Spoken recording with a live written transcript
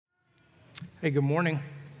Hey, good morning.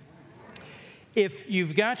 If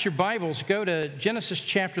you've got your Bibles, go to Genesis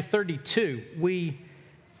chapter 32. We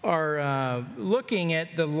are looking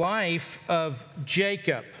at the life of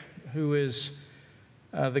Jacob, who is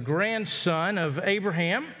the grandson of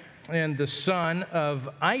Abraham and the son of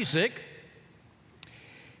Isaac,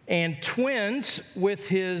 and twins with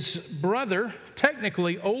his brother,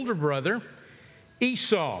 technically older brother,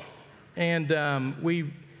 Esau. And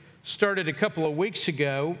we started a couple of weeks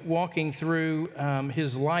ago walking through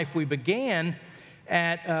his life. We began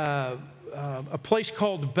at a place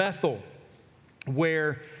called Bethel,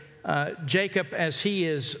 where Jacob, as he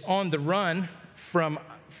is on the run from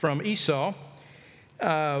Esau,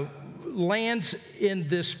 lands in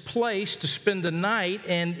this place to spend the night,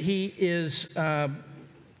 and he is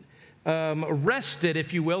arrested,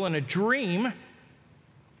 if you will, in a dream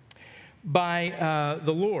by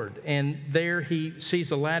the Lord. And there he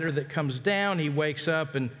sees a ladder that comes down. He wakes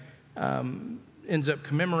up and ends up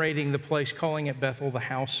commemorating the place, calling it Bethel, the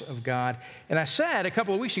house of God. And I said a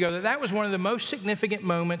couple of weeks ago that that was one of the most significant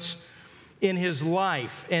moments in his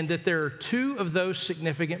life, and that there are two of those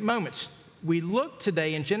significant moments. We look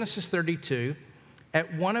today in Genesis 32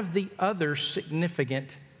 at one of the other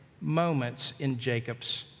significant moments in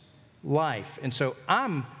Jacob's life. And so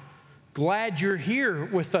I'm glad you're here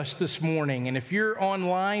with us this morning. And if you're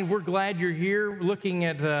online, we're glad you're here looking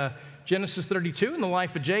at Genesis 32 and the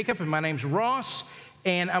life of Jacob. And my name's Ross,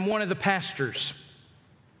 and I'm one of the pastors.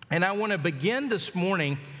 And I want to begin this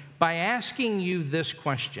morning by asking you this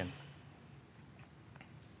question.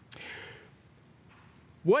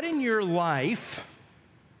 What in your life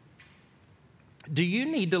do you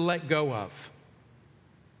need to let go of?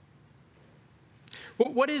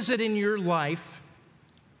 What is it in your life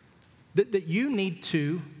that you need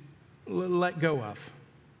to let go of?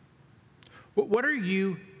 What are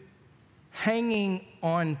you hanging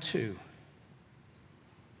on to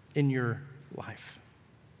in your life?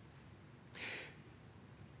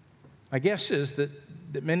 My guess is that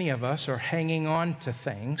many of us are hanging on to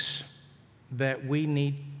things that we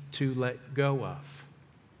need to let go of.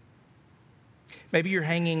 Maybe you're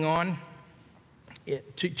hanging on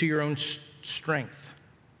to your own strength,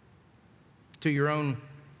 to your own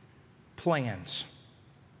plans,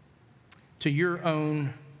 to your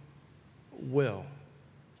own will.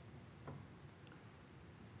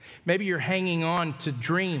 Maybe you're hanging on to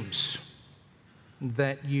dreams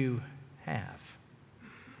that you have.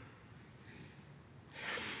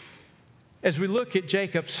 As we look at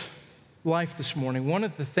Jacob's life this morning, one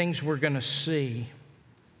of the things we're going to see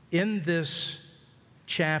in this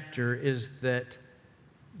chapter is that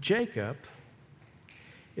Jacob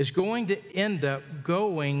is going to end up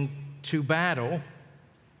going to battle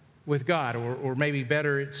with God, or maybe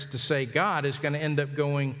better it's to say God is going to end up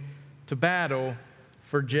going to battle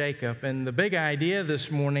for Jacob. And the big idea this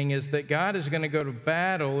morning is that God is going to go to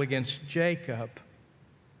battle against Jacob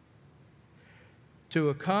to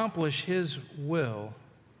accomplish his will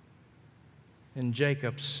in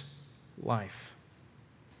Jacob's life.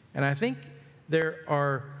 And I think there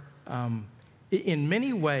are, in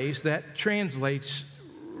many ways, that translates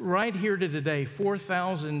right here to today,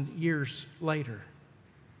 4,000 years later,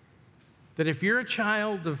 that if you're a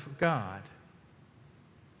child of God,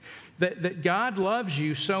 that God loves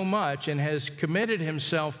you so much and has committed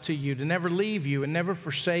himself to you to never leave you and never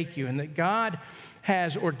forsake you, and that God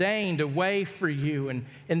has ordained a way for you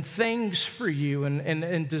and things for you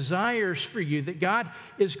and desires for you, that God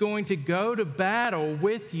is going to go to battle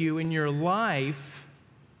with you in your life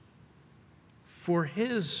for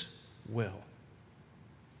his will.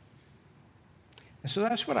 And so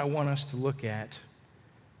that's what I want us to look at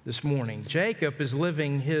this morning. Jacob is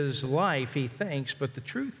living his life, he thinks, but the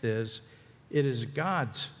truth is, it is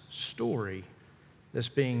God's story that's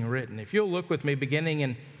being written. If you'll look with me, beginning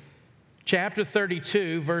in chapter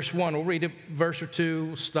 32, verse 1, we'll read a verse or two,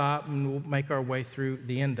 we'll stop, and we'll make our way through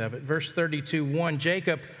the end of it. Verse 32, 1,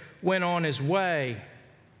 Jacob went on his way,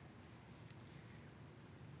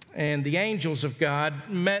 and the angels of God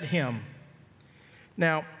met him.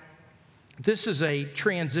 Now, this is a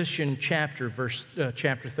transition chapter,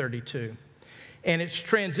 chapter 32. And it's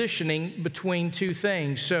transitioning between two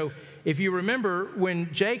things. So if you remember,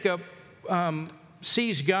 when Jacob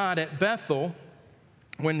sees God at Bethel,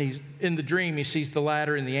 when he's in the dream, he sees the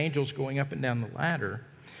ladder and the angels going up and down the ladder.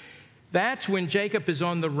 That's when Jacob is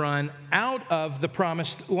on the run out of the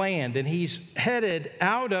promised land. And he's headed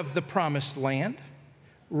out of the promised land,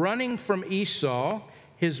 running from Esau.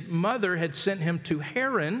 His mother had sent him to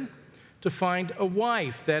Haran to find a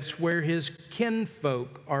wife. That's where his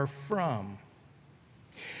kinfolk are from.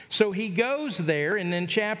 So he goes there, and then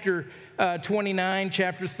chapter 29,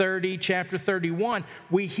 chapter 30, chapter 31,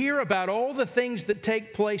 we hear about all the things that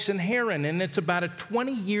take place in Haran, and it's about a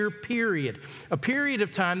 20-year period. A period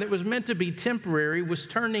of time that was meant to be temporary was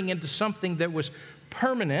turning into something that was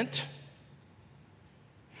permanent.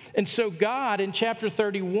 And so God, in chapter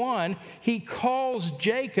 31, he calls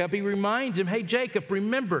Jacob. He reminds him, hey, Jacob,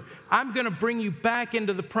 remember, I'm going to bring you back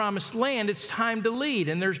into the promised land. It's time to lead.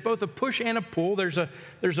 And there's both a push and a pull. There's a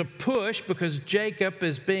push because Jacob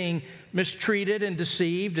is being mistreated and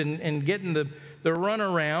deceived and getting the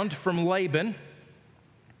runaround from Laban.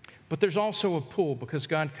 But there's also a pull because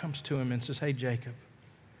God comes to him and says, hey, Jacob,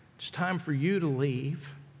 it's time for you to leave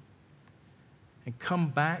and come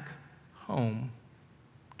back home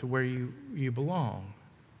to where you belong.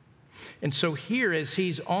 And so here, as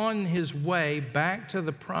he's on his way back to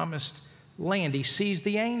the promised land, he sees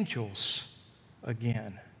the angels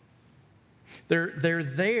again. They're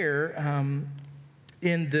there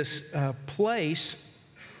in this place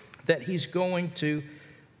that he's going to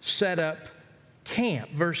set up camp.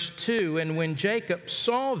 Verse 2, and when Jacob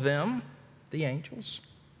saw them, the angels,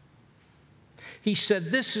 he said,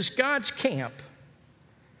 this is God's camp.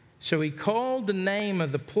 So he called the name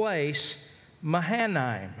of the place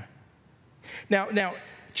Mahanaim. Now,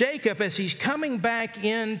 Jacob, as he's coming back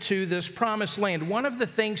into this promised land, one of the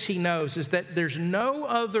things he knows is that there's no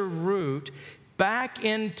other route back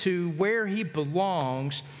into where he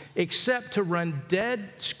belongs except to run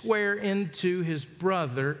dead square into his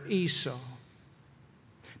brother Esau.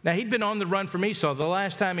 Now, he'd been on the run from Esau. The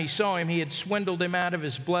last time he saw him, he had swindled him out of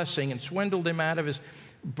his blessing and swindled him out of his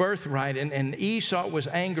birthright, and Esau was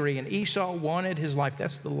angry, and Esau wanted his life.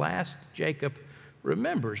 That's the last Jacob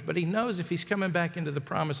remembers. But he knows if he's coming back into the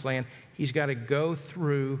promised land, he's got to go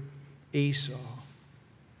through Esau.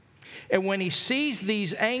 And when he sees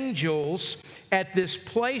these angels at this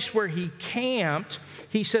place where he camped,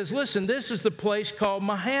 he says, listen, this is the place called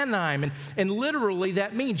Mahanaim. And literally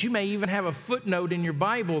that means, you may even have a footnote in your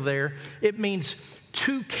Bible there, it means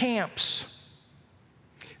two camps.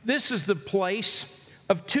 This is the place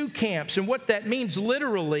of two camps. And what that means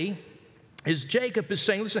literally is Jacob is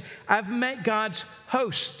saying, listen, I've met God's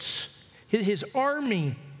hosts. His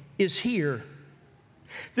army is here.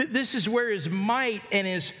 This is where his might and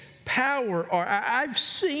his power are. I've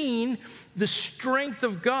seen the strength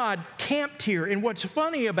of God camped here. And what's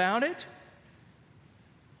funny about it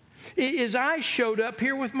is I showed up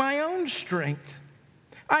here with my own strength.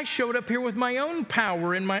 I showed up here with my own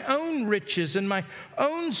power and my own riches and my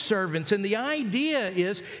own servants. And the idea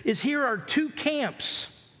is here are two camps.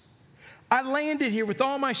 I landed here with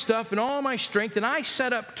all my stuff and all my strength, and I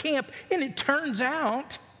set up camp. And it turns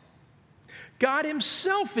out God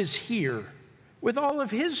himself is here with all of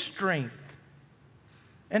his strength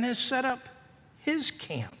and has set up his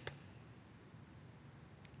camp.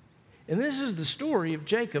 And this is the story of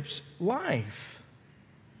Jacob's life.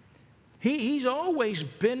 He's always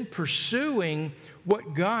been pursuing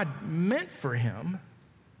what God meant for him,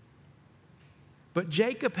 but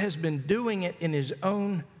Jacob has been doing it in his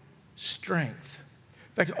own strength.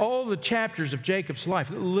 In fact, all the chapters of Jacob's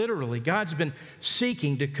life, literally, God's been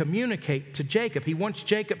seeking to communicate to Jacob. He wants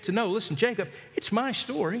Jacob to know, listen, Jacob, it's my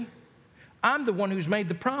story. I'm the one who's made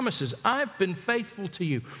the promises. I've been faithful to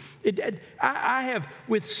you. I have,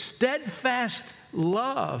 with steadfast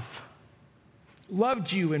love,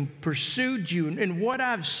 loved you and pursued you, and what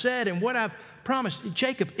I've said and what I've promised.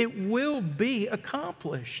 Jacob, it will be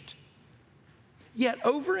accomplished. Yet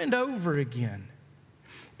over and over again,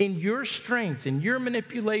 in your strength, in your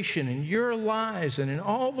manipulation, in your lies, and in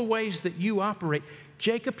all the ways that you operate,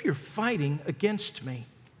 Jacob, you're fighting against me.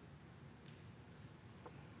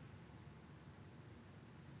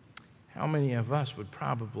 How many of us would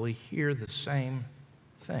probably hear the same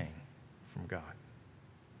thing from God?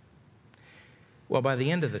 Well, by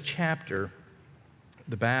the end of the chapter,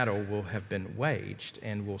 the battle will have been waged,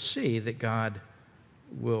 and we'll see that God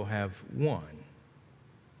will have won.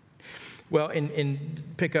 Well, and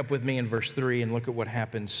pick up with me in verse 3 and look at what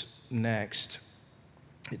happens next.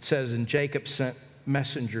 It says, and Jacob sent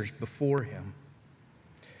messengers before him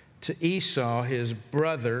to Esau, his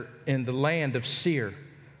brother, in the land of Seir,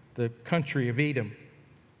 the country of Edom,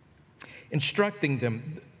 instructing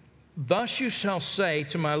them, thus you shall say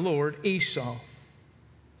to my lord Esau,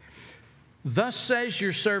 thus says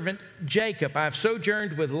your servant Jacob, I have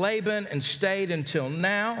sojourned with Laban and stayed until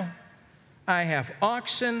now. I have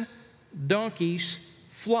oxen, donkeys,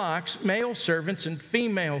 flocks, male servants and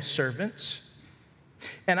female servants.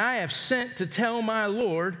 And I have sent to tell my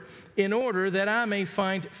Lord in order that I may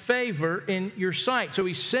find favor in your sight. So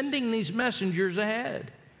he's sending these messengers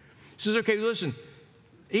ahead. He says, okay, listen,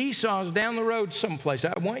 Esau's down the road someplace.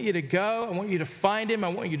 I want you to go. I want you to find him. I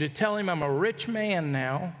want you to tell him I'm a rich man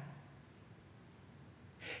now.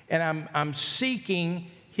 And I'm seeking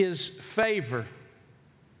his favor.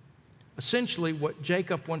 Essentially, what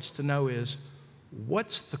Jacob wants to know is,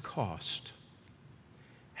 what's the cost?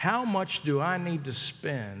 How much do I need to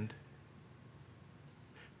spend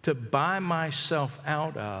to buy myself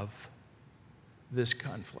out of this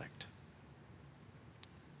conflict?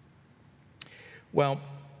 Well,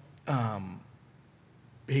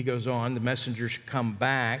 he goes on, the messengers come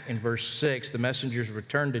back in verse 6. The messengers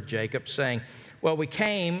return to Jacob saying, well, we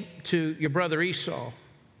came to your brother Esau,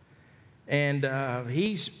 and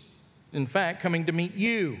he's, in fact, coming to meet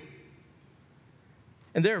you.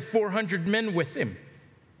 And there are 400 men with him.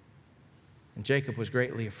 And Jacob was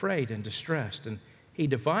greatly afraid and distressed, and he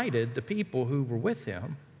divided the people who were with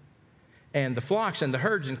him and the flocks and the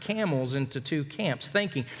herds and camels into two camps,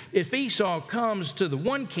 thinking, if Esau comes to the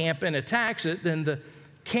one camp and attacks it, then the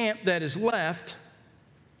camp that is left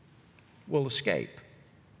will escape.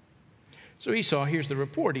 So Esau hears the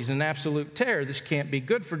report. He's in absolute terror. This can't be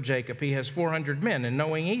good for Jacob. He has 400 men. And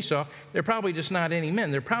knowing Esau, they're probably just not any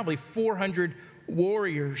men. They're probably 400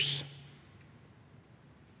 warriors.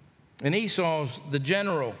 And Esau's the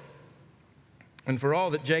general. And for all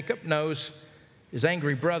that Jacob knows, his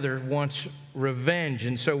angry brother wants revenge.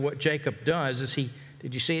 And so what Jacob does is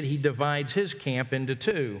did you see it? He divides his camp into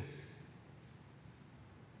two.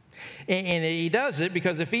 And he does it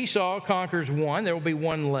because if Esau conquers one, there will be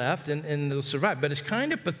one left and they'll survive. But it's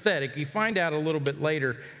kind of pathetic. You find out a little bit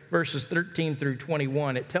later, verses 13 through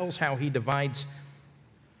 21, it tells how he divides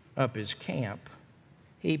up his camp.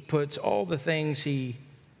 He puts all the things he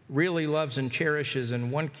really loves and cherishes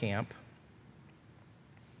in one camp,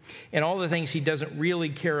 and all the things he doesn't really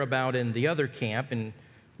care about in the other camp. And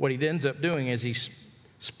what he ends up doing is he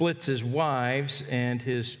splits his wives and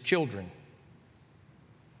his children.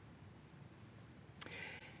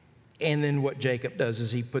 And then what Jacob does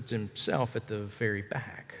is he puts himself at the very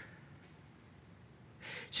back.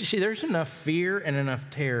 So you see, there's enough fear and enough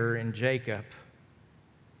terror in Jacob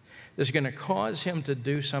that's going to cause him to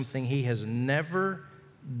do something he has never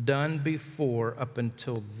done before up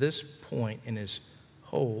until this point in his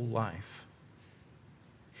whole life.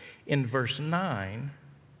 In verse 9,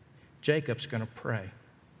 Jacob's going to pray.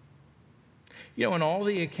 You know, in all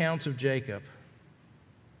the accounts of Jacob,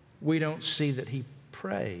 we don't see that he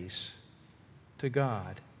prays to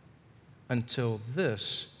God until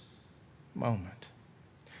this moment.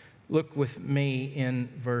 Look with me in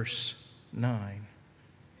verse 9.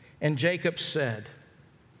 And Jacob said,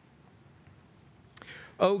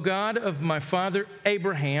 O God of my father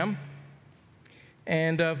Abraham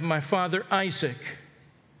and of my father Isaac,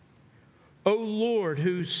 O Lord,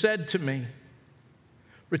 who said to me,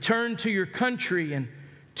 return to your country and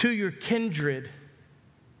to your kindred,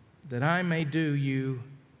 that I may do you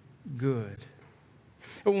good.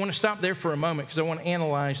 I want to stop there for a moment because I want to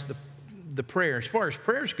analyze the prayer. As far as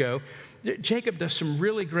prayers go, Jacob does some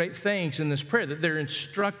really great things in this prayer that they're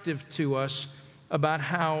instructive to us about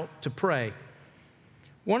how to pray.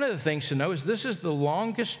 One of the things to know is this is the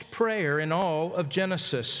longest prayer in all of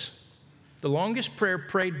Genesis. The longest prayer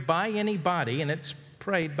prayed by anybody, and it's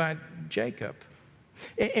prayed by Jacob.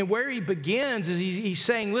 And where he begins is he's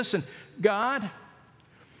saying, listen, God,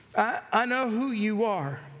 I know who you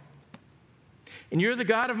are. And you're the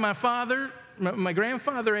God of my father, my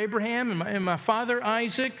grandfather Abraham, and my father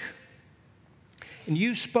Isaac. And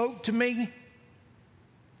you spoke to me.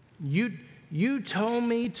 You told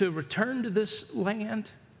me to return to this land.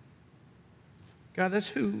 God, that's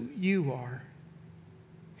who you are.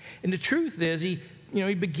 And the truth is, he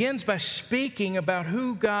begins by speaking about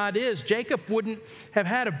who God is. Jacob wouldn't have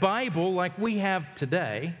had a Bible like we have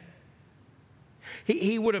today.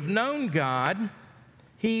 He would have known God.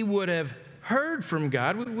 He would have heard from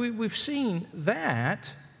God. We've seen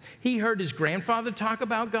that. He heard his grandfather talk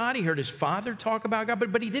about God. He heard his father talk about God.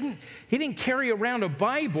 But he didn't carry around a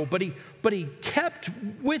Bible. But he kept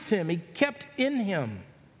with him. He kept in him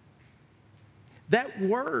that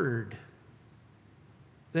word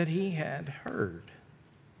that he had heard.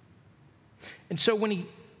 And so when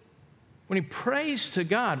he prays to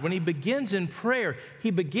God, when he begins in prayer,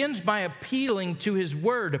 he begins by appealing to his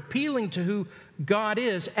word, appealing to who God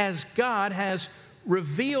is as God has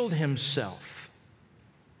revealed himself.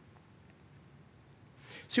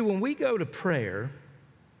 See, when we go to prayer,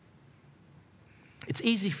 it's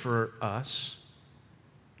easy for us,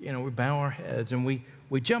 we bow our heads and we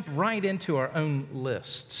jump right into our own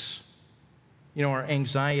lists. Our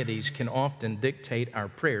anxieties can often dictate our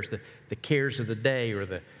prayers, the cares of the day or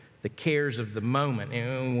the the cares of the moment.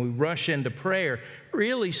 And when we rush into prayer,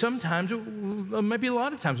 really sometimes, maybe a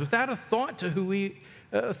lot of times, without a thought to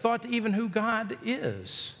even who God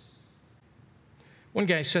is. One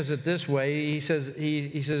guy says it this way. He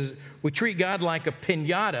says, we treat God like a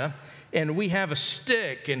piñata, and we have a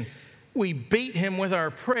stick, and we beat him with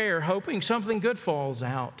our prayer, hoping something good falls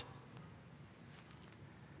out.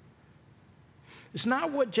 It's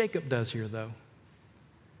not what Jacob does here, though.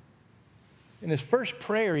 In his first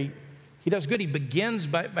prayer, he does good. He begins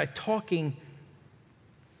by talking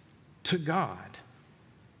to God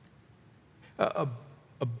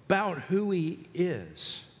about who he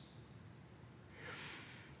is.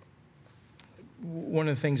 One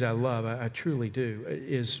of the things I love, I truly do,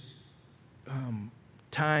 is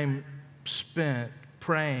time spent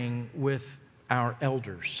praying with our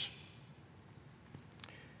elders.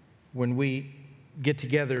 When we get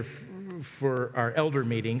together for our elder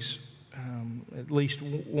meetings, at least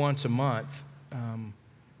once a month,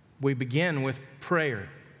 we begin with prayer.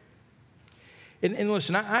 And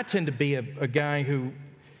listen, I tend to be a guy who,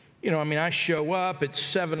 I show up at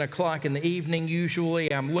 7 o'clock in the evening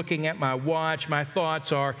usually. I'm looking at my watch. My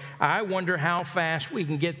thoughts are, I wonder how fast we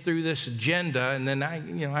can get through this agenda, and then I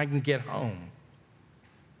can get home.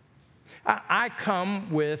 I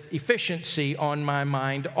come with efficiency on my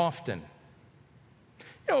mind often.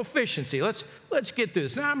 Efficiency. Let's get through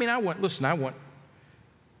this. Now, I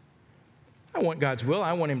want God's will.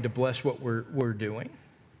 I want Him to bless what we're doing.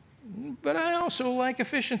 But I also like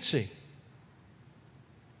efficiency.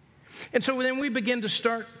 And so then we begin to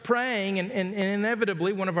start praying, and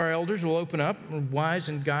inevitably one of our elders will open up, wise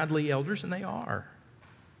and godly elders, and they are.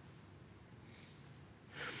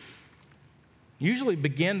 Usually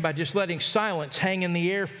begin by just letting silence hang in the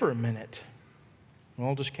air for a minute.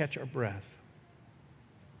 We'll just catch our breath.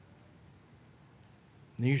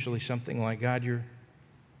 And usually something like, God, you're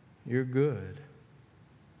good.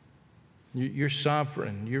 You're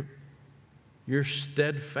sovereign. You're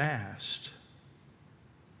steadfast.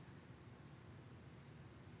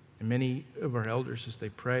 And many of our elders, as they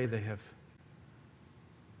pray, they have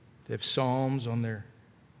psalms on their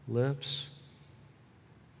lips.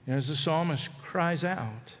 And as the psalmist cries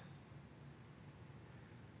out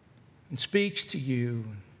and speaks to you,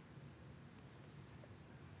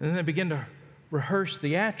 and then they begin to rehearse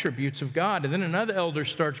the attributes of God. And then another elder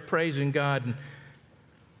starts praising God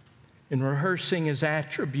and rehearsing His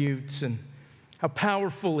attributes and how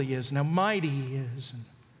powerful He is and how mighty He is and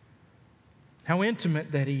how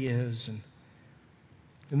intimate that He is. And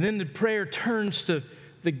then the prayer turns to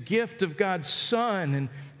the gift of God's Son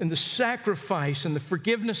and the sacrifice and the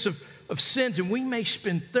forgiveness of sins. And we may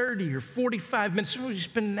spend 30 or 45 minutes, we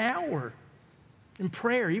spend an hour in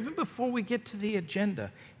prayer, even before we get to the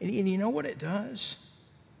agenda. And you know what it does?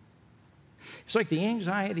 It's like the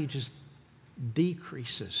anxiety just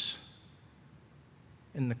decreases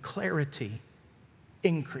and the clarity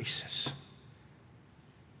increases.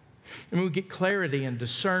 And we get clarity and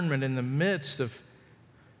discernment in the midst of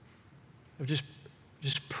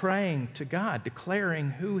just praying to God,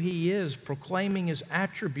 declaring who He is, proclaiming His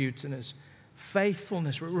attributes and His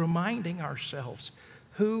faithfulness. We're reminding ourselves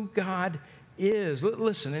who God is.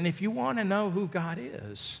 Listen, and if you want to know who God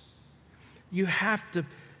is, you have to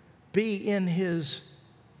be in His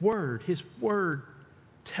Word. His Word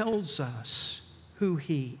tells us who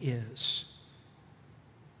He is.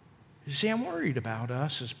 You see, I'm worried about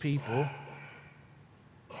us as people.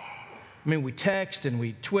 We text and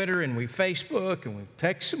we Twitter and we Facebook and we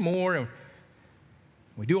text some more and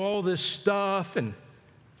we do all this stuff and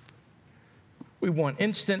we want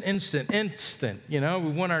instant. We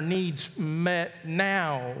want our needs met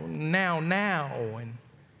now. And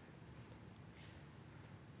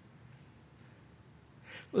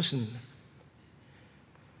listen,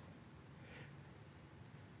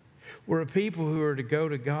 we're a people who are to go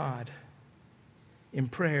to God in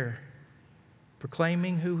prayer,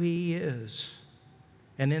 proclaiming who He is.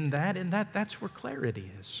 And in that, that's where clarity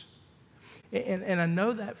is. And I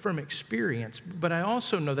know that from experience, but I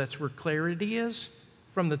also know that's where clarity is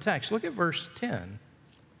from the text. Look at verse 10.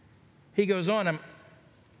 He goes on,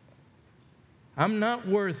 I'm not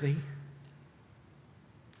worthy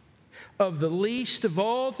of the least of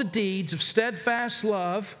all the deeds of steadfast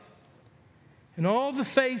love and all the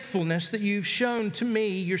faithfulness that you've shown to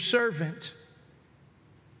me, your servant.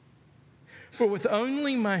 For with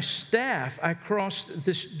only my staff I crossed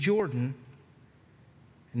this Jordan,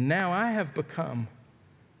 and now I have become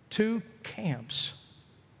two camps.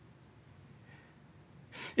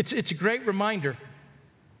 It's a great reminder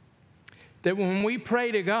that when we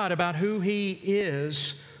pray to God about who He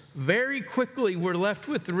is, very quickly we're left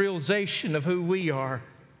with the realization of who we are.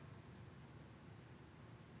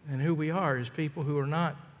 and who we are as people who are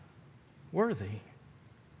not worthy.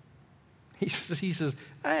 He says,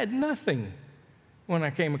 I had nothing when I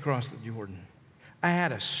came across the Jordan. I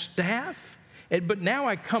had a staff, but now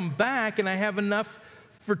I come back and I have enough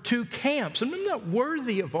for 2 camps. And I'm not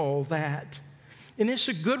worthy of all that. And it's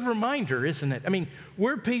a good reminder, isn't it? I mean,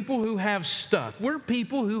 we're people who have stuff. We're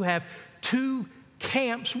people who have 2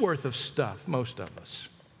 camps worth of stuff, most of us.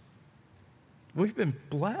 We've been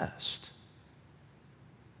blessed.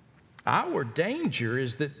 Our danger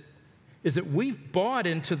is that we've bought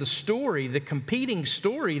into the story, the competing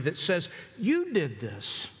story that says, you did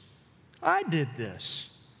this, I did this.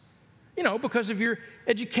 You know, because of your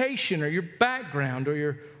education or your background or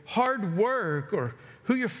your hard work or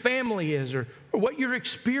who your family is or what your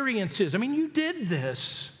experience is. I mean, you did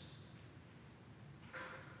this.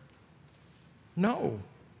 No,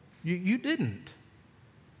 you didn't.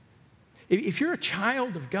 If you're a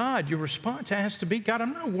child of God, your response has to be, God,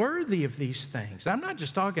 I'm not worthy of these things. I'm not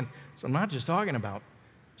just talking about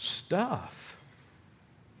stuff.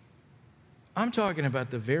 I'm talking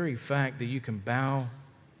about the very fact that you can bow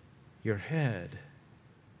your head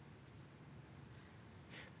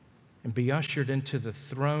and be ushered into the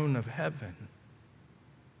throne of heaven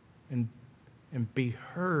and be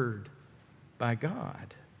heard by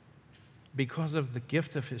God because of the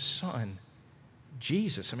gift of His Son,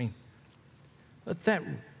 Jesus. I mean, let that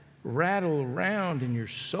rattle around in your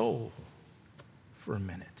soul for a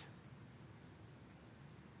minute.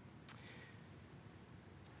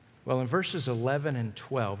 Well, in verses 11 and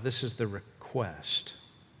 12, this is the request.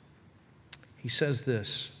 He says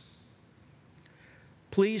this,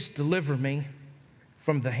 please deliver me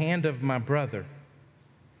from the hand of my brother,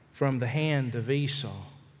 from the hand of Esau,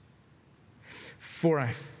 for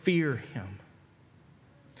I fear him,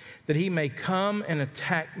 that he may come and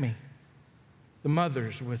attack me, the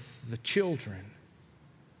mothers with the children.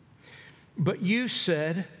 But you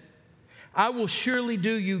said, I will surely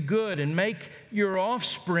do you good and make your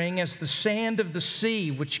offspring as the sand of the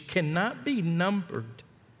sea, which cannot be numbered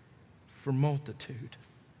for multitude.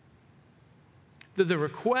 The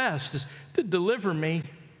request is to deliver me.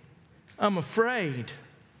 I'm afraid.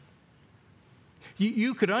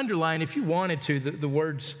 You could underline, if you wanted to, the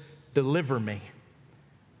words deliver me,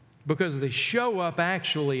 because they show up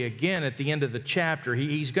actually again at the end of the chapter.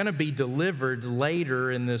 He's going to be delivered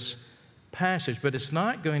later in this passage, but it's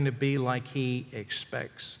not going to be like he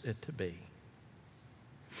expects it to be.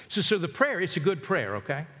 So the prayer, it's a good prayer,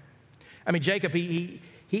 okay? I mean, Jacob,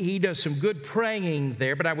 he does some good praying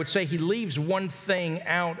there, but I would say he leaves one thing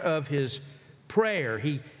out of his prayer.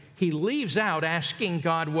 He leaves out asking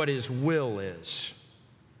God what His will is.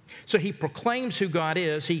 So he proclaims who God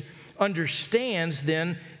is. He understands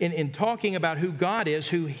then in talking about who God is,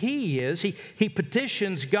 who He is. He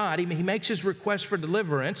petitions God. He makes his request for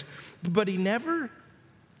deliverance, but he never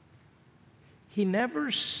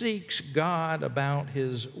seeks God about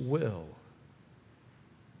His will.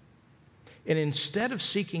 And instead of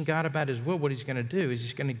seeking God about His will, what he's going to do is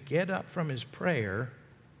he's going to get up from his prayer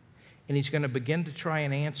and he's going to begin to try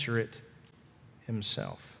and answer it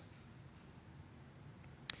himself.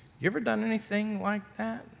 You ever done anything like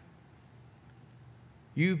that?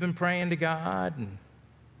 You've been praying to God and,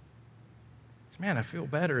 man, I feel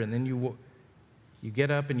better. And then you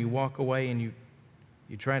get up and you walk away and you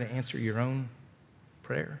try to answer your own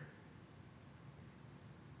prayer.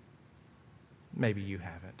 Maybe you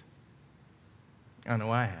haven't. I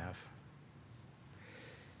know I have.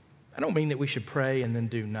 I don't mean that we should pray and then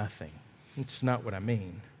do nothing. It's not what I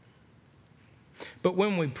mean. But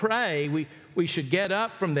when we pray, we should get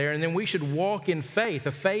up from there and then we should walk in faith,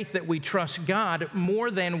 a faith that we trust God more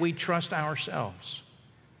than we trust ourselves.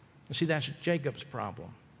 You see, that's Jacob's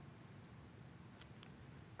problem.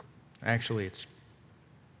 Actually, it's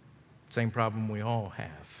the same problem we all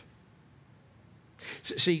have.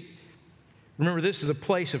 See, remember, this is a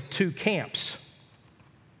place of 2 camps.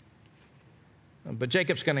 But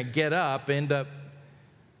Jacob's going to get up, end up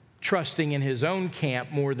trusting in his own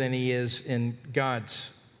camp more than he is in God's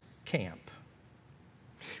camp.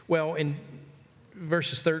 Well, in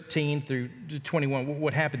verses 13 through 21,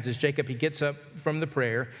 what happens is Jacob, he gets up from the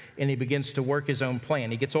prayer and he begins to work his own plan.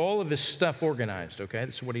 He gets all of his stuff organized, okay?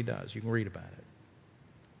 This is what he does. You can read about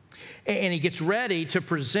it. And he gets ready to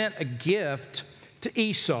present a gift to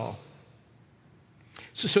Esau.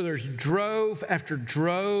 So there's drove after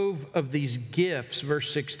drove of these gifts,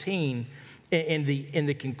 verse 16, and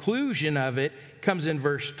the conclusion of it comes in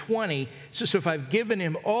verse 20. So if I've given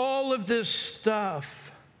him all of this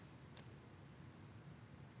stuff,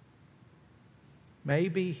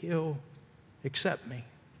 maybe he'll accept me.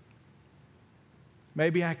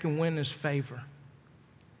 Maybe I can win his favor.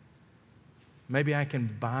 maybe I can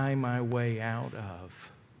buy my way out of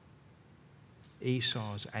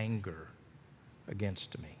Esau's anger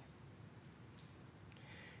against me.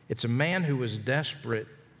 It's a man who was desperate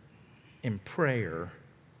in prayer,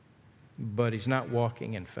 but he's not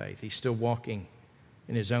walking in faith. He's still walking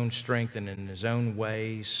in his own strength and in his own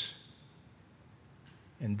ways.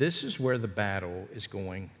 And this is where the battle is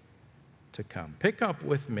going to come. Pick up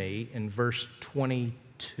with me in verse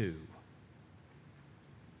 22.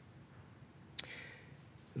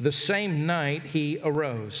 The same night he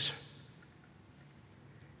arose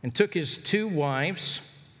and took his 2 wives,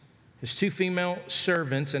 his 2 female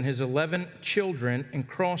servants, and his 11 children, and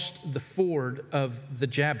crossed the ford of the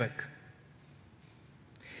Jabbok.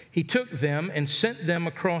 He took them and sent them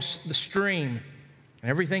across the stream and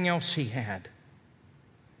everything else he had.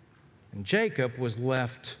 And Jacob was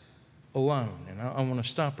left alone. And I want to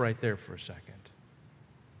stop right there for a second.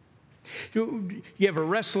 You have a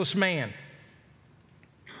restless man,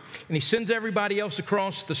 and he sends everybody else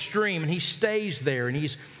across the stream, and he stays there, and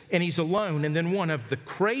he's alone. And then one of the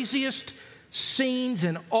craziest scenes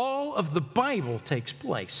in all of the Bible takes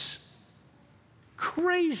place.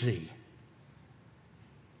 Crazy.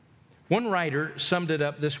 One writer summed it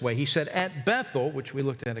up this way. He said, at Bethel, which we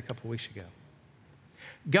looked at a couple of weeks ago,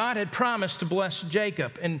 God had promised to bless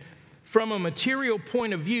Jacob, and from a material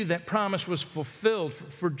point of view, that promise was fulfilled.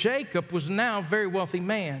 For Jacob was now a very wealthy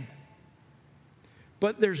man.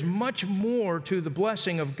 But there's much more to the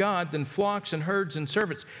blessing of God than flocks and herds and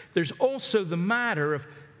servants. There's also the matter of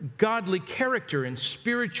godly character and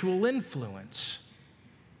spiritual influence.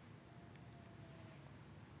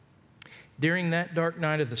 During that dark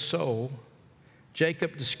night of the soul,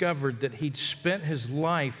 Jacob discovered that he'd spent his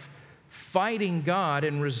life fighting God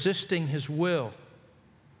and resisting His will,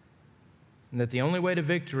 and that the only way to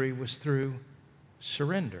victory was through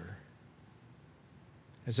surrender.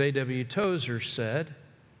 As A.W. Tozer said,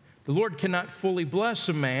 the Lord cannot fully bless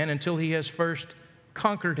a man until He has first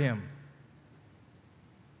conquered him.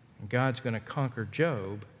 And God's going to conquer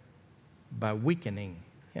Job by weakening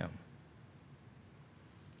him.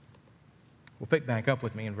 Well, pick back up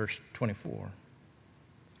with me in verse 24.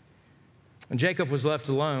 And Jacob was left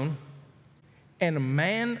alone, and a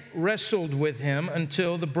man wrestled with him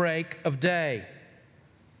until the break of day.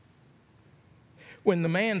 When the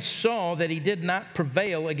man saw that he did not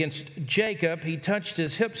prevail against Jacob, he touched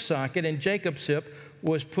his hip socket, and Jacob's hip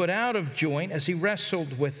was put out of joint as he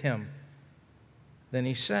wrestled with him. Then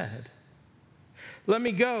he said, "Let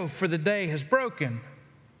me go, for the day has broken."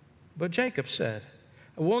 But Jacob said,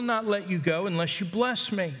 "I will not let you go unless you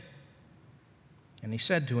bless me." And he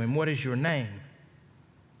said to him, "What is your name?"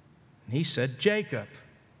 And he said, "Jacob."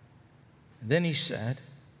 And then he said,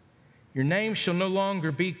 "Your name shall no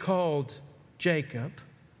longer be called Jacob,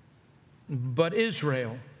 but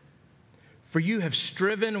Israel, for you have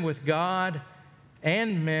striven with God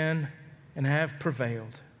and men and have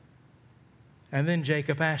prevailed." And then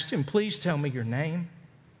Jacob asked him, "Please tell me your name."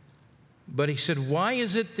 But he said, "Why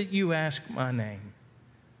is it that you ask my name?"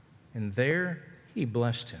 And there he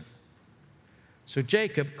blessed him. So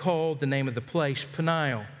Jacob called the name of the place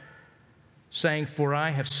Peniel, saying, "For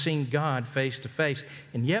I have seen God face to face,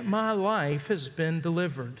 and yet my life has been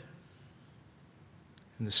delivered."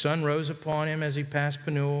 And the sun rose upon him as he passed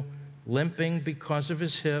Peniel, limping because of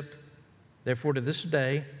his hip. Therefore, to this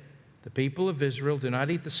day, the people of Israel do not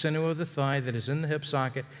eat the sinew of the thigh that is in the hip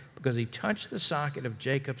socket, because he touched the socket of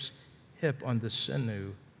Jacob's hip on the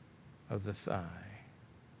sinew of the thigh.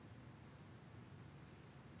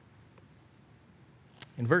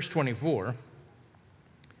 In verse 24,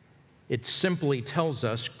 it simply tells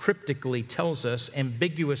us, cryptically tells us,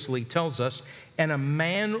 ambiguously tells us, and a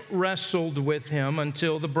man wrestled with him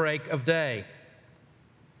until the break of day.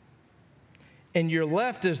 And you're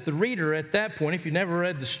left as the reader at that point, if you've never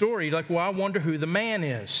read the story, you're like, well, I wonder who the man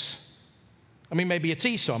is. I mean, maybe it's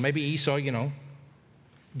Esau. Maybe Esau,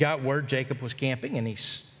 got word Jacob was camping, and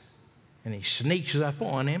he sneaks up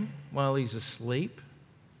on him while he's asleep.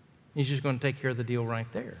 He's just going to take care of the deal right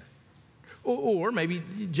there. Or maybe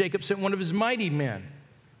Jacob sent one of his mighty men,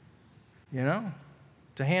 to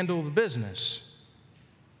handle the business.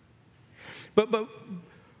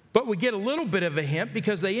 But we get a little bit of a hint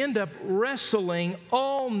because they end up wrestling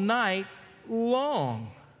all night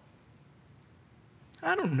long.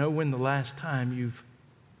 I don't know when the last time you've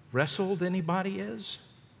wrestled anybody is.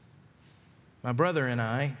 My brother and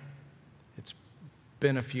I, it's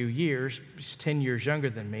been a few years, he's 10 years younger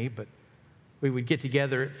than me, but we would get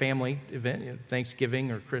together at family event,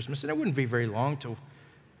 Thanksgiving or Christmas, and it wouldn't be very long till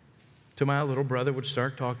my little brother would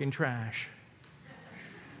start talking trash.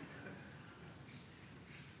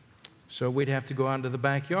 So we'd have to go out into the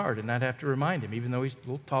backyard, and I'd have to remind him, even though he's a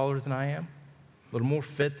little taller than I am, a little more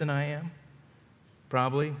fit than I am,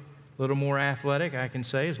 probably a little more athletic, I can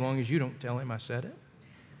say, as long as you don't tell him I said it.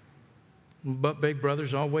 But big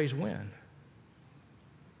brothers always win.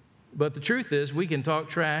 But the truth is, we can talk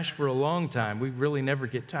trash for a long time. We really never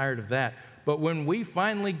get tired of that. But when we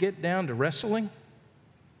finally get down to wrestling,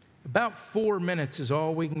 about 4 minutes is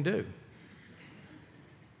all we can do.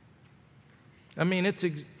 I mean, it's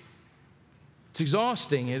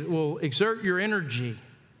exhausting. It will exert your energy.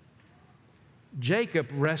 Jacob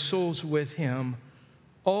wrestles with him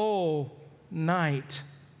all night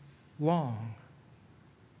long.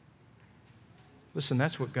 Listen,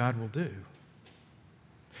 that's what God will do.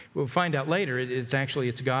 We'll find out later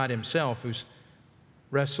it's God himself who's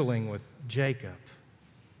wrestling with Jacob.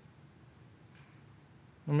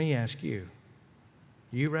 Let me ask you,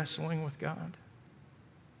 are you wrestling with God?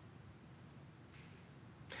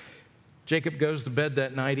 Jacob goes to bed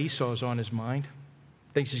that night. Esau's on his mind.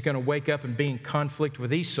 Thinks he's going to wake up and be in conflict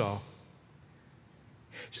with Esau.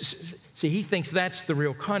 See, he thinks that's the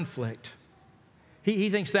real conflict.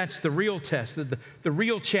 He thinks that's the real test. The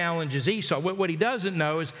real challenge is Esau. What he doesn't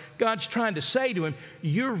know is God's trying to say to him,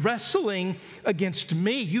 you're wrestling against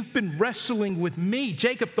me. You've been wrestling with me.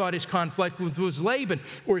 Jacob thought his conflict was Laban,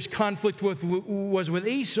 or his conflict was with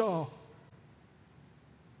Esau.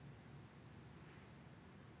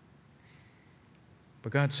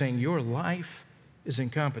 But God's saying, your life is in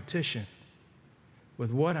competition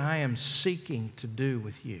with what I am seeking to do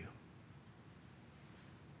with you.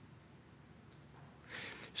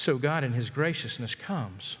 So God in his graciousness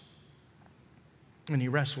comes and he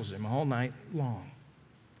wrestles him all night long.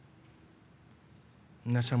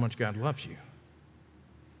 And that's how much God loves you.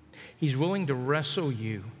 He's willing to wrestle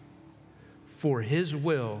you for his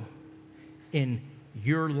will in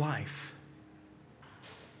your life.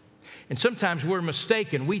 And sometimes we're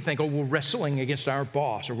mistaken. We think, we're wrestling against our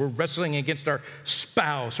boss, or we're wrestling against our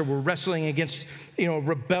spouse, or we're wrestling against, a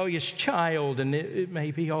rebellious child, and it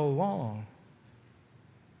may be all along.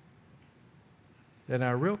 That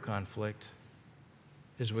our real conflict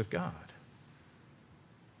is with God.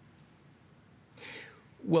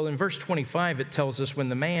 Well, in verse 25, it tells us when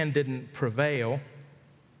the man didn't prevail,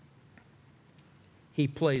 he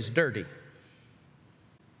plays dirty.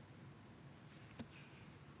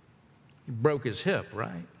 He broke his hip,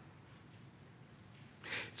 right?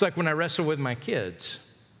 It's like when I wrestle with my kids.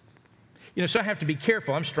 So I have to be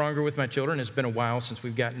careful. I'm stronger with my children. It's been a while since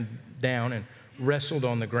we've gotten down and wrestled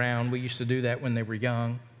on the ground. We used to do that when they were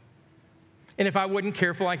young. And if I wasn't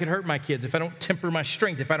careful, I could hurt my kids. If I don't temper my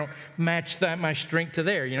strength, if I don't match my strength to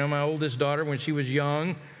theirs. My oldest daughter, when she was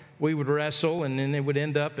young, we would wrestle, and then it would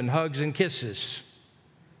end up in hugs and kisses.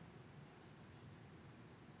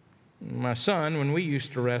 My son, when we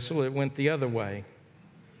used to wrestle, it went the other way.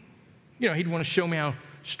 He'd want to show me how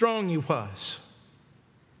strong he was.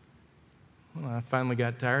 Well, I finally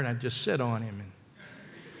got tired, and I'd just sit on him and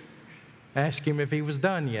ask him if he was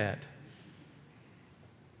done yet.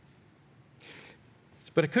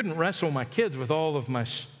 But I couldn't wrestle my kids with all of my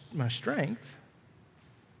strength.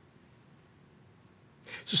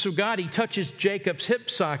 So God, he touches Jacob's hip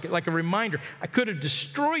socket like a reminder. I could have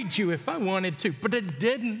destroyed you if I wanted to, but I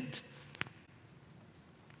didn't.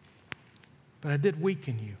 But I did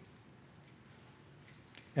weaken you.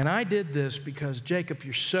 And I did this because, Jacob,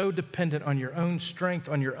 you're so dependent on your own strength,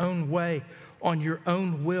 on your own way, on your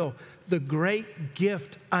own will. The great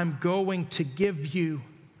gift I'm going to give you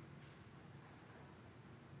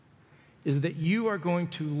is that you are going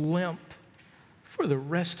to limp for the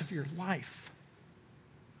rest of your life.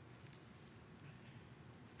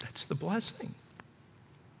 That's the blessing.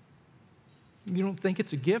 You don't think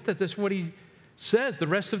it's a gift? That's what he says. The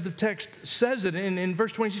rest of the text says it in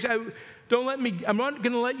verse 26. I'm not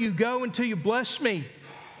going to let you go until you bless me.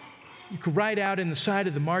 You could write out in the side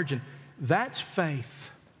of the margin, that's faith.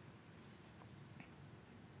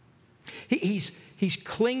 He's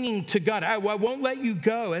clinging to God. I won't let you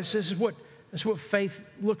go. This is what faith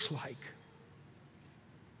looks like.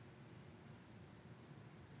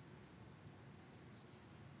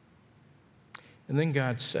 And then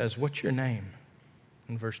God says, what's your name?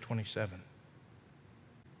 In verse 27.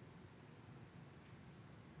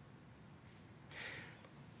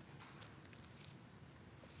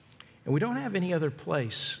 And we don't have any other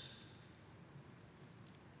place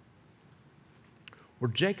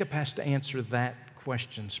where Jacob has to answer that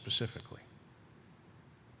question specifically.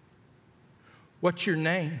 What's your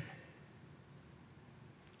name?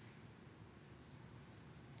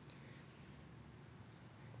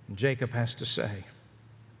 And Jacob has to say,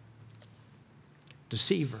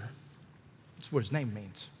 deceiver. That's what his name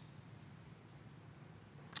means.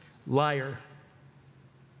 Liar.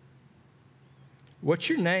 What's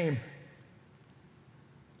your name?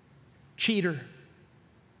 Cheater.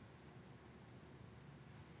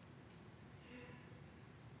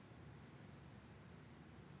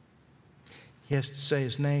 He has to say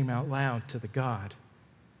his name out loud to the God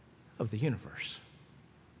of the universe.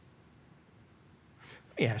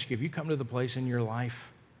 Let me ask you, have you come to the place in your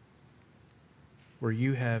life where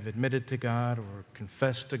you have admitted to God or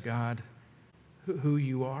confessed to God who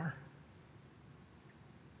you are?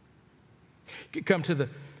 You come to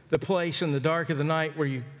the place in the dark of the night where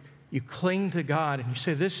you cling to God and you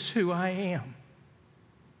say, this is who I am.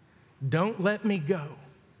 Don't let me go.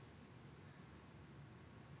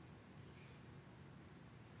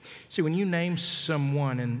 See, when you name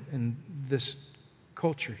someone in this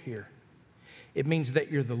culture here, it means that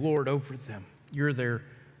you're the Lord over them. You're their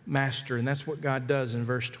master, and that's what God does in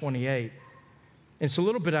verse 28. It's a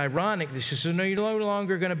little bit ironic. This is, no, you're no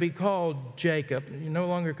longer going to be called Jacob. You're no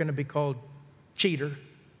longer going to be called cheater.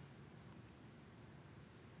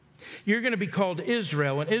 You're going to be called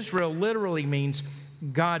Israel, and Israel literally means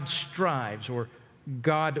God strives, or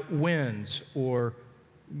God wins, or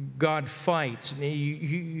God fights.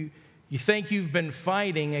 You think you've been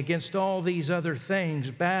fighting against all these other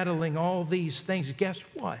things, battling all these things. Guess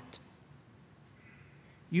what?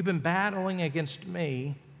 You've been battling against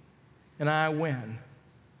me, and I win.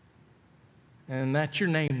 And that's your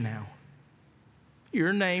name now.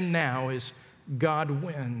 Your name now is God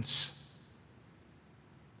wins.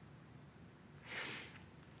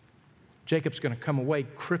 Jacob's going to come away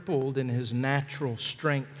crippled in his natural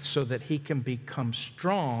strength so that he can become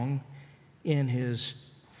strong in his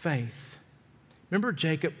faith. Remember,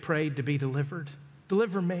 Jacob prayed to be delivered?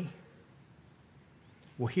 Deliver me.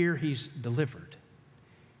 Well, here he's delivered.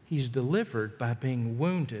 He's delivered by being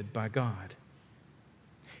wounded by God.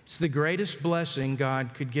 It's the greatest blessing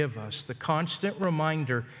God could give us, the constant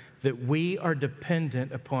reminder that we are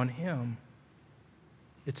dependent upon Him.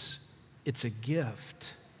 It's a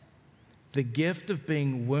gift. The gift of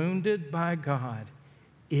being wounded by God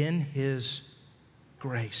in His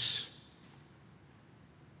grace.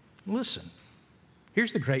 Listen,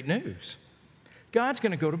 here's the great news. God's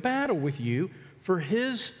going to go to battle with you for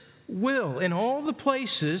His will in all the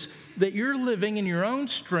places that you're living in your own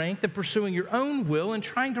strength and pursuing your own will and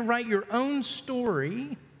trying to write your own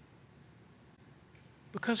story,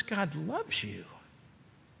 because God loves you.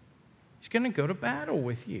 He's going to go to battle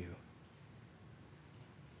with you.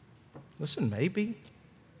 Listen, maybe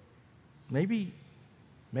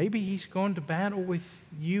He's going to battle with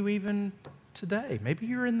you even today. Maybe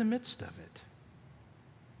you're in the midst of it.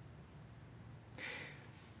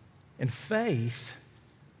 And faith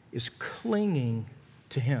is clinging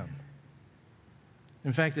to Him.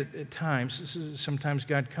 In fact, at times, sometimes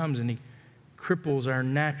God comes and He cripples our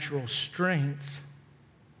natural strength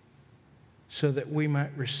so that we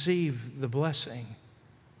might receive the blessing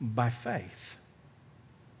by faith.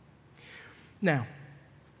 Now,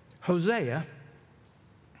 Hosea,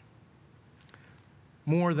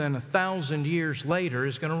 more than 1,000 years later,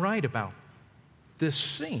 is going to write about this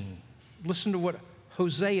scene. Listen to what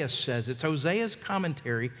Hosea says. It's Hosea's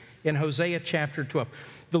commentary in Hosea chapter 12.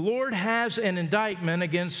 The Lord has an indictment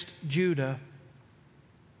against Judah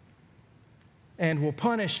and will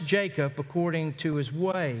punish Jacob according to his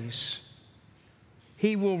ways.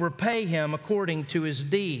 He will repay him according to his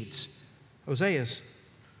deeds. Hosea's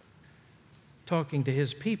talking to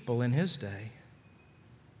his people in his day.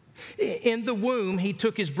 In the womb, he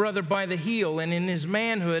took his brother by the heel, and in his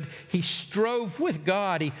manhood, he strove with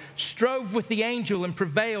God. He strove with the angel and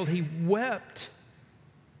prevailed. He wept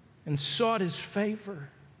and sought His favor.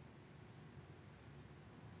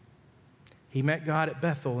 He met God at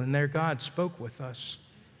Bethel, and there God spoke with us.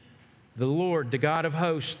 The Lord, the God of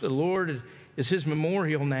hosts, the Lord is His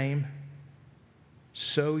memorial name.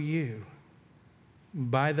 So you,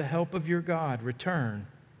 by the help of your God, return.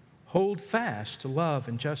 Hold fast to love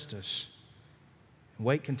and justice, and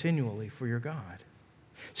wait continually for your God.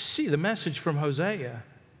 See, the message from Hosea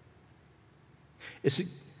is,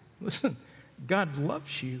 listen, God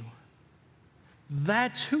loves you.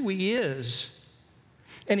 That's who He is.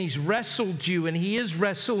 And He's wrestled you, and He is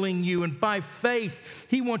wrestling you. And by faith,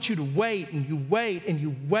 He wants you to wait, and you wait, and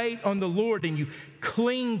you wait on the Lord, and you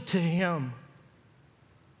cling to Him.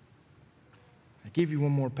 I'll give you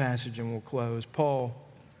one more passage and we'll close. Paul,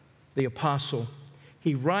 the apostle,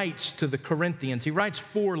 he writes to the Corinthians. He writes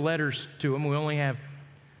 4 letters to them. We only have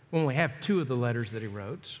 2 of the letters that he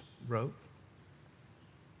wrote.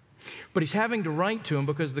 But he's having to write to them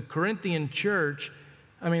because the Corinthian church,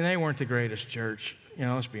 they weren't the greatest church.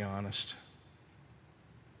 Let's be honest.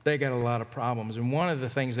 they got a lot of problems. And one of the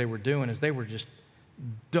things they were doing is they were just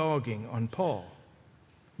dogging on Paul.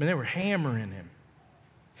 I mean, they were hammering him.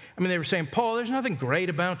 I mean, they were saying, Paul, there's nothing great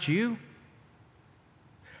about you.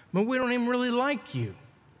 I mean, we don't even really like you.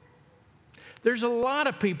 There's a lot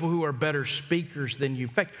of people who are better speakers than you.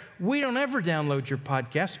 In fact, we don't ever download your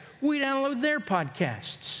podcasts. We download their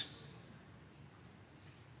podcasts.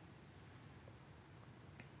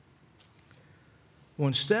 Well,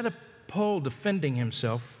 instead of Paul defending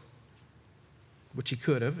himself, which he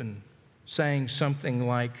could have, and saying something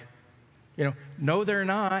like, no, they're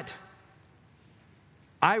not.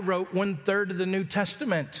 I wrote 1/3 of the New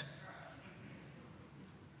Testament.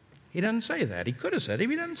 He doesn't say that. He could have said it,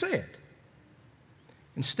 but he doesn't say it.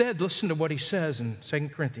 Instead, listen to what he says in 2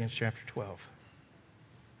 Corinthians chapter 12.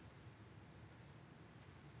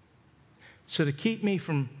 So to keep me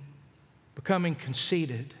from becoming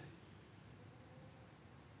conceited,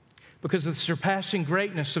 because of the surpassing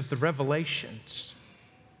greatness of the revelations,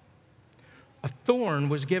 a thorn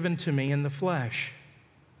was given to me in the flesh,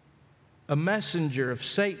 a messenger of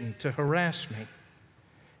Satan to harass me,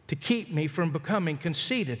 to keep me from becoming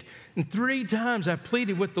conceited. And 3 times I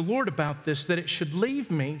pleaded with the Lord about this, that it should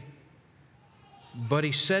leave me. But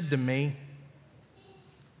he said to me,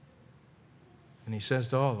 and he says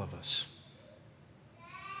to all of us,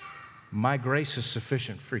 my grace is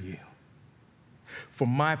sufficient for you, for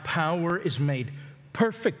my power is made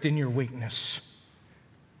perfect in your weakness.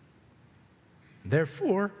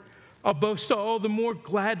 Therefore, I'll boast all the more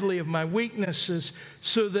gladly of my weaknesses,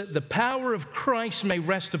 so that the power of Christ may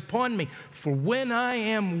rest upon me. For when I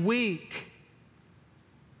am weak,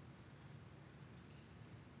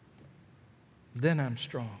 then I'm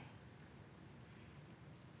strong.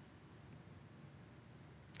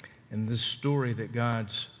 And this story that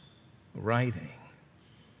God's writing,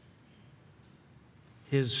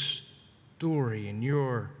 His story in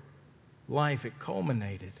your life, it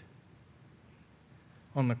culminated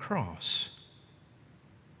on the cross,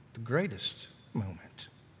 the greatest moment.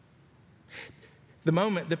 The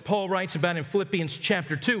moment that Paul writes about in Philippians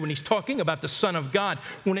chapter 2, when he's talking about the Son of God,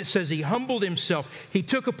 when it says he humbled himself, he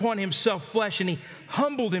took upon himself flesh, and he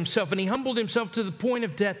humbled himself to the point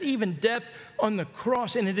of death, even death on the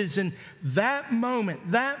cross. And it is in that moment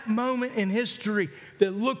in history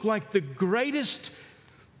that looked like the greatest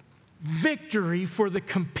victory for the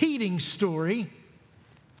competing story.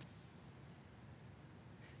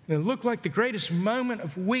 And it looked like the greatest moment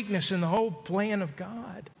of weakness in the whole plan of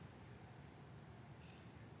God.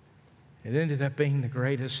 It ended up being the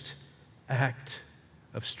greatest act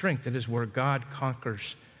of strength. It is where God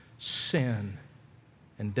conquers sin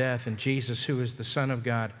and death. And Jesus, who is the Son of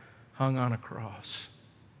God, hung on a cross.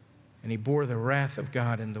 And he bore the wrath of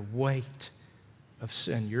God and the weight of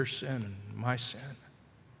sin, your sin and my sin.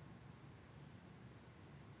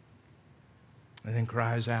 And then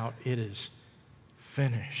cries out, it is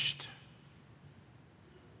finished.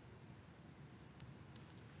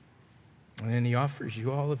 And then he offers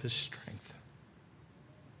you all of his strength.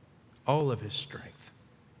 All of his strength.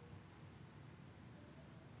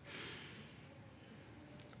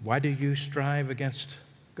 Why do you strive against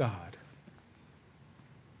God?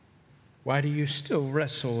 Why do you still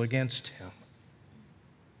wrestle against him?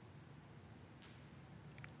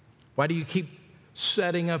 Why do you keep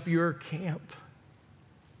setting up your camp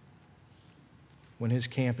when his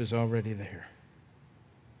camp is already there?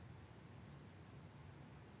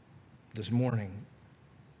 This morning,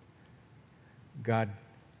 God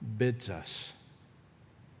bids us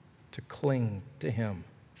to cling to him,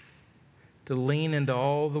 to lean into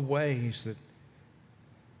all the ways that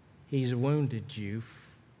he's wounded you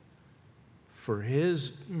for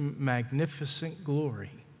his magnificent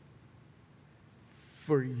glory,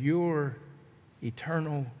 for your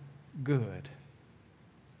eternal good.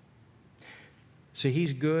 See,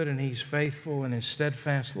 he's good and he's faithful, and his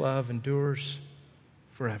steadfast love endures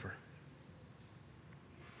forever.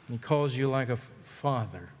 He calls you like a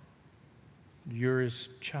father. You're his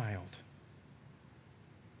child.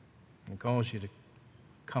 He calls you to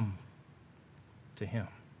come to him.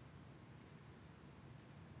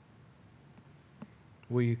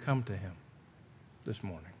 Will you come to him this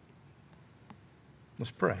morning?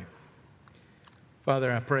 Let's pray.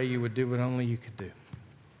 Father, I pray you would do what only you could do.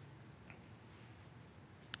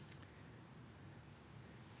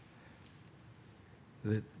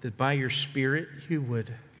 That by your Spirit you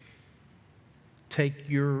would take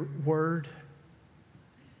your word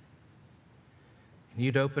and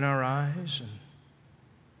you'd open our eyes and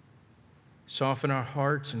soften our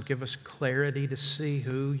hearts and give us clarity to see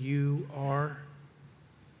who you are,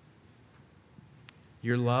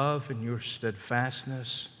 your love and your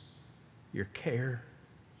steadfastness, your care.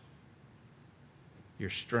 your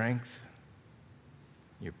strength,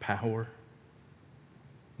 your power,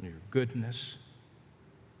 and your goodness.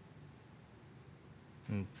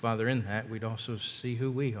 And Father, in that, we'd also see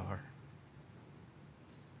who we are.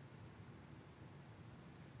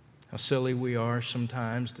 How silly we are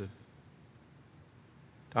sometimes to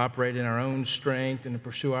operate in our own strength and to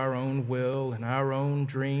pursue our own will and our own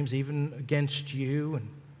dreams, even against you. And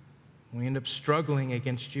we end up struggling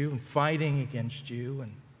against you and fighting against you.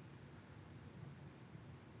 And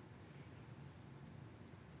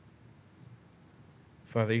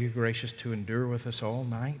Father, you're gracious to endure with us all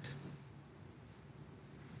night.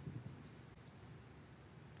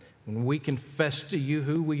 When we confess to you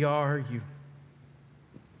who we are, you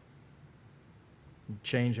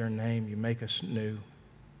change our name, you make us new.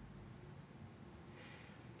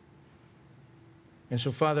 And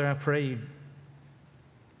so, Father, I pray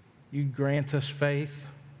you grant us faith,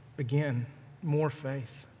 again, more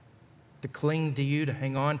faith, to cling to you, to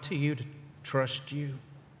hang on to you, to trust you,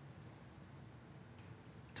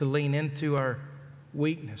 to lean into our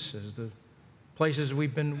weaknesses, the places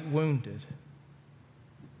we've been wounded,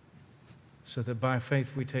 so that by faith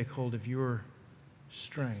we take hold of your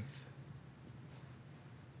strength.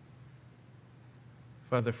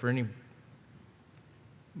 Father, for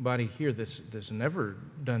anybody here that's never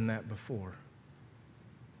done that before,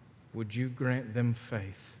 would you grant them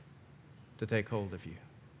faith to take hold of you,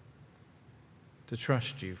 to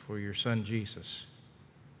trust you for your Son Jesus,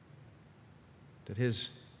 that his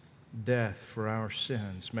death for our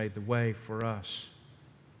sins made the way for us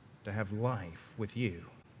to have life with you.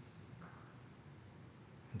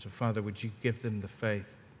 And so, Father, would you give them the faith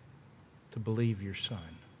to believe your Son?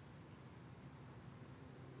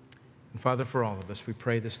 And Father, for all of us, we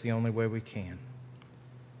pray this the only way we can.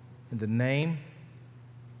 In the name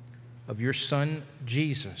of your Son,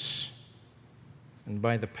 Jesus, and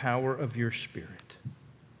by the power of your Spirit.